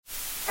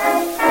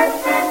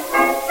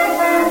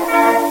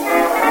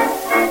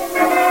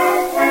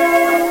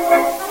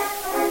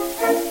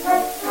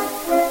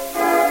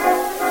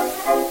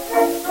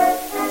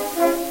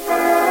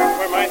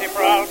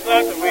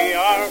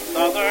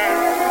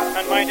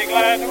mighty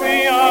glad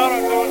we are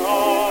to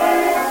know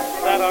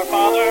that our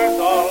fathers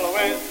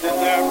always did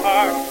their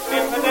part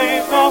in the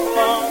days of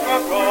long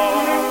ago.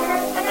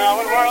 And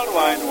now in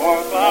worldwide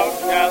war clouds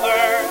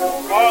gather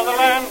for the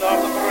land of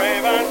the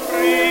brave and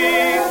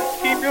free.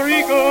 Keep your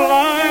eagle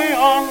eye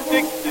on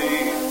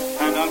Dixie,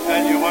 and I'll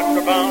tell you what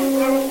you're bound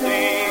to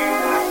see.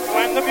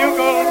 When the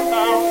bugle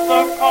sounds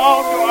the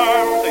call to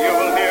arms, you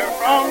will hear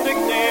from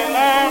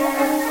Dixieland.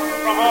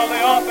 From all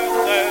the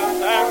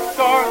offices and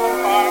stores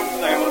and farms,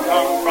 they will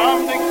come from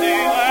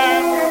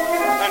Dixieland.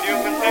 And you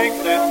can take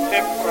this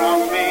tip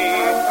from me,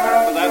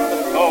 that the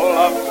soul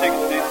of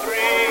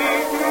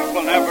 63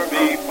 will never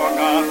be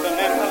forgotten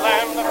in the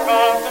land of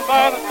God and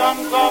by the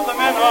sons of the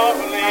men of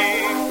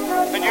Lee.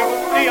 And you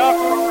will see us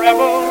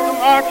rebels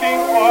marching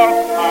forth,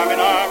 arm in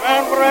arm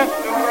and breast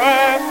to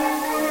breast,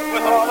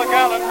 with all the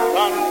gallant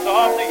sons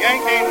of the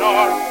Yankee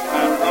North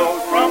and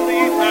those from the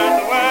East and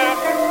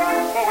West.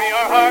 For we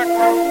are hard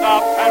to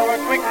stop and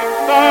we're quick to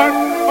start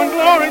when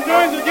glory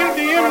joins the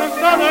duty in the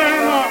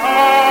Southern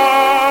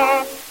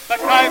heart. The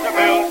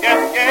Kaiserville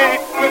gets gay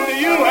with the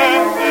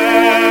USA,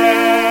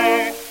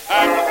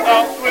 and the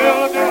South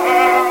will do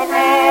her a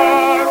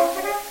part.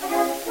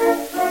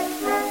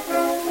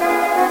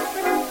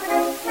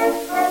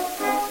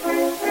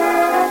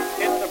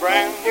 It's a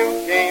brand new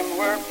game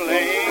we're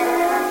playing.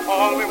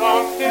 All we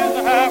want is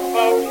a half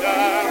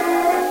ocean,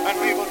 and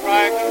we will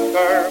try to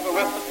serve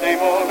with the same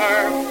old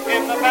nerve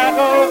in the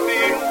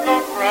battlefields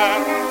of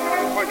France.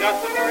 We're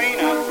just as green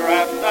as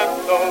grass as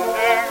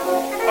soldiers,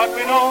 but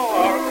we know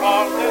our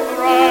cause is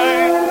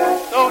right.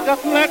 So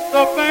just let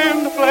the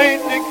band play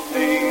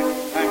Dixie,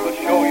 and we'll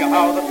show you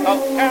how the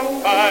South can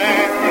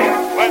fight.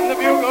 When the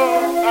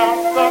bugle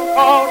sounds the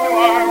call to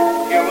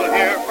arms, you will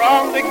hear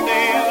from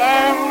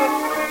Dixieland.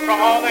 From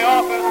all the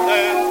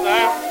offices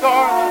and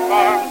stores and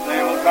farms,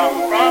 they will come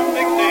from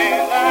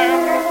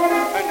Dixieland.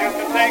 And you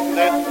can take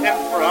this tip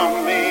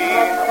from me,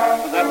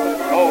 that the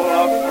soul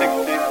of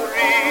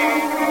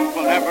 63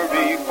 will never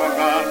be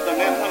forgotten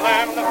in the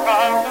land of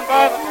God and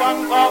by the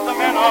sons of the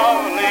men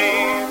of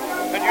Lee.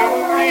 And you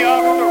will see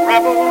us, the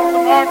rebels,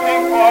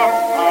 marching forth,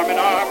 arm in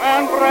arm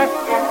and breast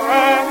to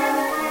breast,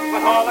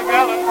 with all the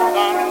gallant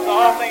sons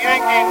of the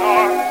Yankee North